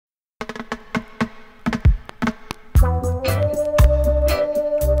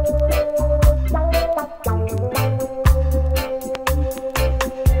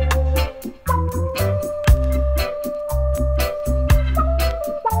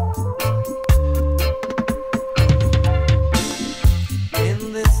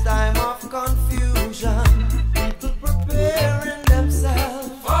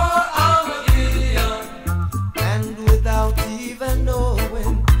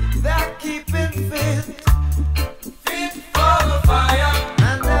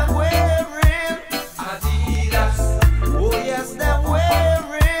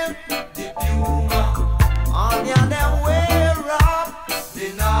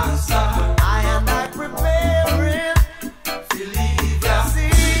I and I preparing to leave ya.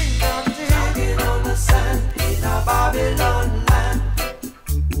 See nothing. Jogging on the sand in a Babylon land.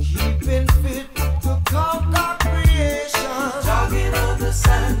 Keeping fit to conquer creation. Jogging on the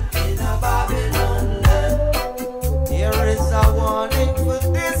sand in a Babylon land. Here is a warning for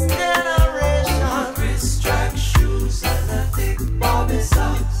this generation. Chris track shoes and a thick Bobby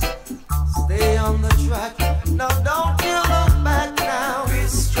socks. Stay on the track. Now don't you look back now.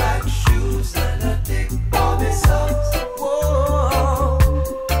 Chris track shoes and a thick Bobby socks. Whoa.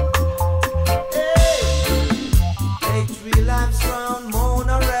 Hey. Take 3 laps round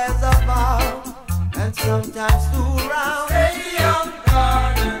Mona Reservoir and sometimes 2 rounds. Stadium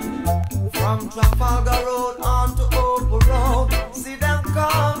Garden. From Trafalgar Road on to Opal Road. See them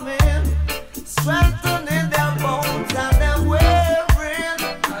coming, strengthening their bones and them wearing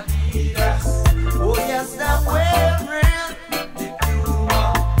Adidas. Oh yes, them wearing the Puma.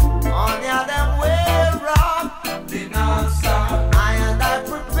 On ya them wear up the non-stop. I and I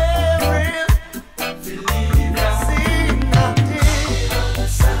preparing to leave ya. See nothing on the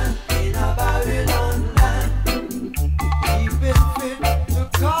sand in a Babylon land. Keeping fit to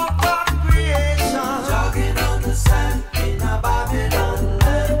conquer creation. Jogging on the sand in a Babylon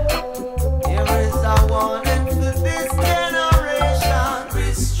land. Here is a warning for this generation.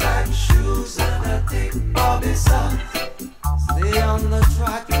 Chris track shoes and a thick Bobby socks. Stay on the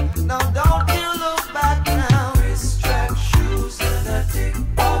track. Now don't you look back now. Chris track shoes and a thick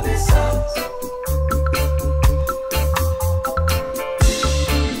Bobby socks.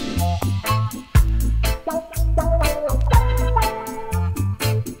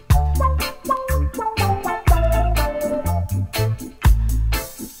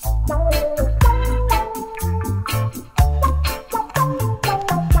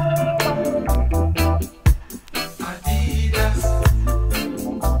 Adidas,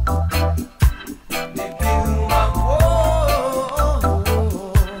 the Puma, oh,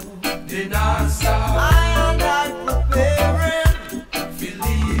 the non-stop. I and I preparing to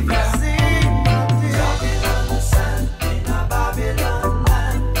leave ya. See nothing. Jogging on the sand in a Babylon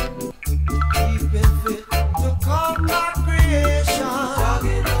land. Keeping fit to conquer creation.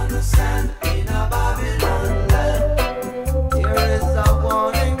 Jogging on the sand in a Babylon land. Here is a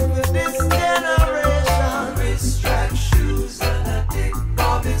warning for this generation. Chris track shoes and a thick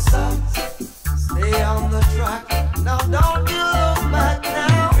Bobby socks.